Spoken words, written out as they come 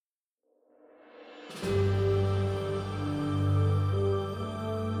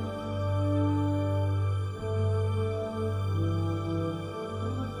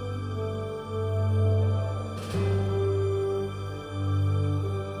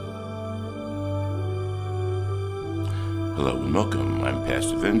Hello and welcome. I'm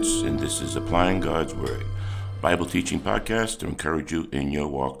Pastor Vince, and this is Applying God's Word, Bible teaching podcast to encourage you in your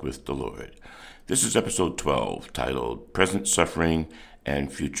walk with the Lord. This is episode 12, titled Present Suffering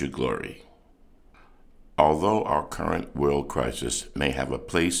and Future Glory. Although our current world crisis may have a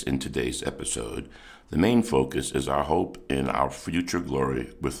place in today's episode, the main focus is our hope in our future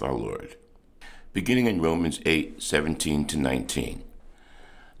glory with our Lord. Beginning in Romans 8:17-19.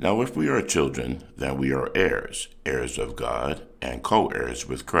 Now if we are children, then we are heirs, heirs of God, and co-heirs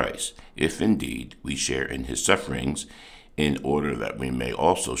with Christ, if indeed we share in his sufferings, in order that we may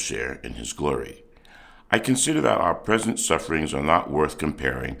also share in his glory. I consider that our present sufferings are not worth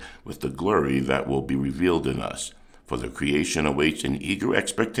comparing with the glory that will be revealed in us, for the creation awaits in eager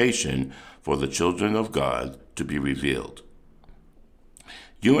expectation for the children of God to be revealed.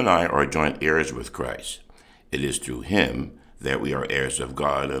 You and I are joint heirs with Christ. It is through him that we are heirs of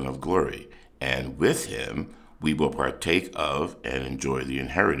God and of glory, and with him we will partake of and enjoy the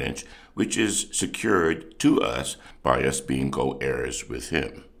inheritance which is secured to us by us being co-heirs with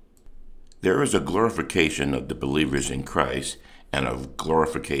him. There is a glorification of the believers in Christ, and a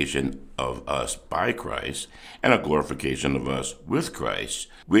glorification of us by Christ, and a glorification of us with Christ,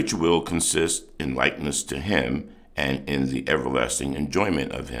 which will consist in likeness to him and in the everlasting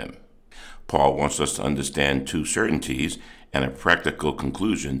enjoyment of him. Paul wants us to understand two certainties and a practical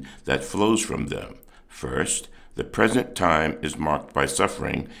conclusion that flows from them. First, the present time is marked by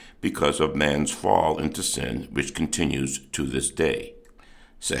suffering because of man's fall into sin, which continues to this day.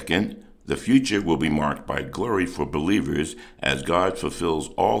 Second, the future will be marked by glory for believers as God fulfills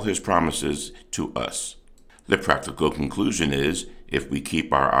all his promises to us. The practical conclusion is, if we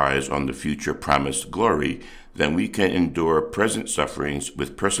keep our eyes on the future promised glory, then we can endure present sufferings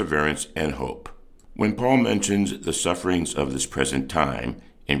with perseverance and hope. When Paul mentions the sufferings of this present time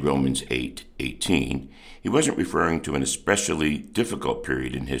in Romans 8:18, he wasn't referring to an especially difficult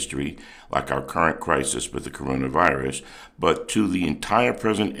period in history like our current crisis with the coronavirus, but to the entire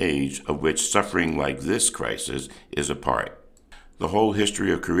present age of which suffering like this crisis is a part. The whole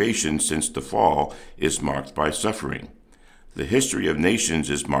history of creation since the fall is marked by suffering. The history of nations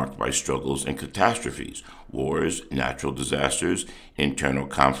is marked by struggles and catastrophes, wars, natural disasters, internal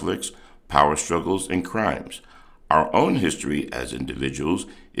conflicts, power struggles, and crimes. Our own history as individuals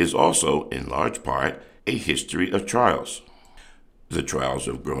is also, in large part, a history of trials. The trials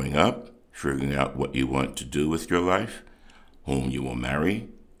of growing up, figuring out what you want to do with your life, whom you will marry,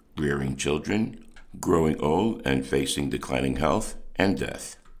 rearing children, growing old and facing declining health and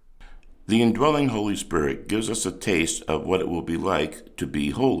death. The indwelling Holy Spirit gives us a taste of what it will be like to be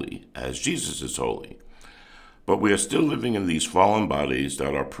holy, as Jesus is holy. But we are still living in these fallen bodies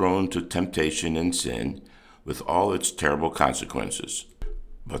that are prone to temptation and sin, with all its terrible consequences.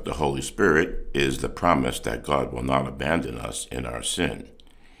 But the Holy Spirit is the promise that God will not abandon us in our sin.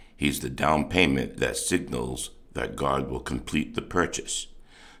 He's the down payment that signals that God will complete the purchase.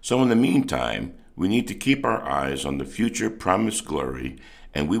 So in the meantime, we need to keep our eyes on the future promised glory,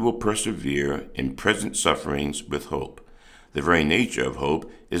 and we will persevere in present sufferings with hope. The very nature of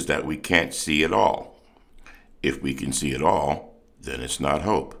hope is that we can't see it all. If we can see it all, then it's not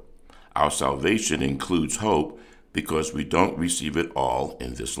hope. Our salvation includes hope because we don't receive it all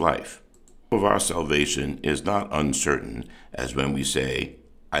in this life. Hope of our salvation is not uncertain, as when we say,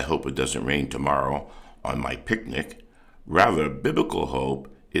 I hope it doesn't rain tomorrow on my picnic. Rather, biblical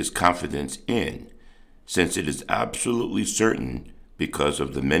hope is confidence in, since it is absolutely certain because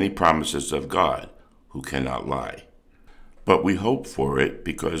of the many promises of God, who cannot lie. But we hope for it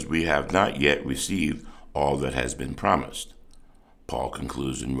because we have not yet received all that has been promised. Paul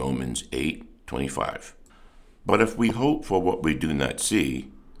concludes in Romans 8:25. But if we hope for what we do not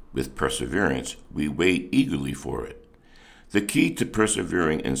see, with perseverance we wait eagerly for it. The key to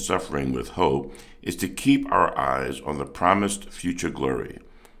persevering in suffering with hope is to keep our eyes on the promised future glory.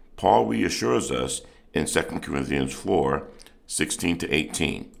 Paul reassures us in 2 Corinthians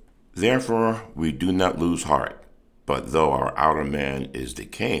 4:16-18. Therefore we do not lose heart, but though our outer man is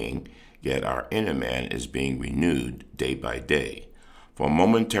decaying, yet our inner man is being renewed day by day. For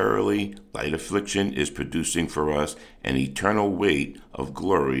momentarily light affliction is producing for us an eternal weight of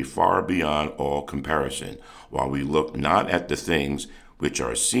glory far beyond all comparison, while we look not at the things which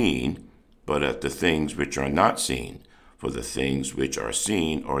are seen, but at the things which are not seen. For the things which are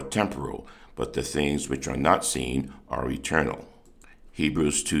seen are temporal, but the things which are not seen are eternal.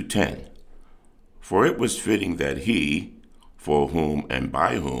 Hebrews 2:10. For it was fitting that he, for whom and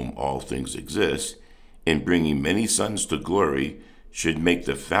by whom all things exist, in bringing many sons to glory, should make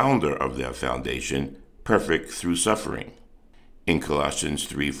the founder of their foundation perfect through suffering. In Colossians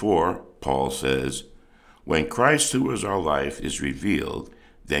 3:4, Paul says, When Christ, who is our life, is revealed,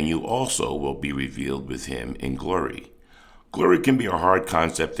 then you also will be revealed with him in glory. Glory can be a hard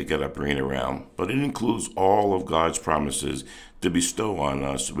concept to get our brain around, but it includes all of God's promises to bestow on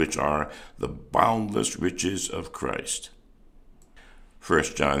us, which are the boundless riches of Christ.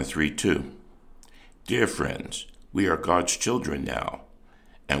 1 John 3:2. Dear friends, we are God's children now,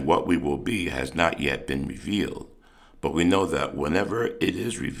 and what we will be has not yet been revealed. But we know that whenever it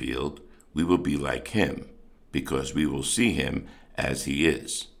is revealed, we will be like him, because we will see him as he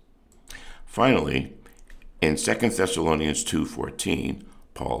is. Finally, in 2 Thessalonians 2:14,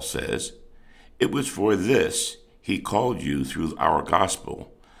 Paul says, "It was for this he called you through our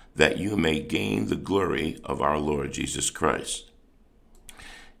gospel, that you may gain the glory of our Lord Jesus Christ."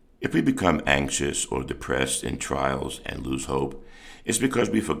 If we become anxious or depressed in trials and lose hope, it's because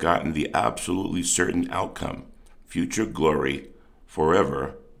we've forgotten the absolutely certain outcome, future glory,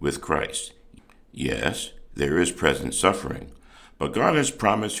 forever with Christ. Yes, there is present suffering, but God has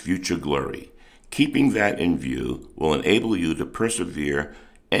promised future glory. Keeping that in view will enable you to persevere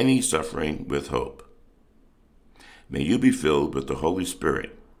any suffering with hope. May you be filled with the Holy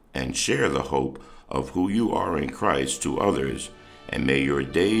Spirit and share the hope of who you are in Christ to others, and may your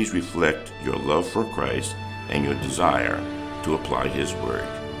days reflect your love for Christ and your desire to apply his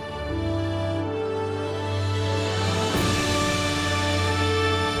word.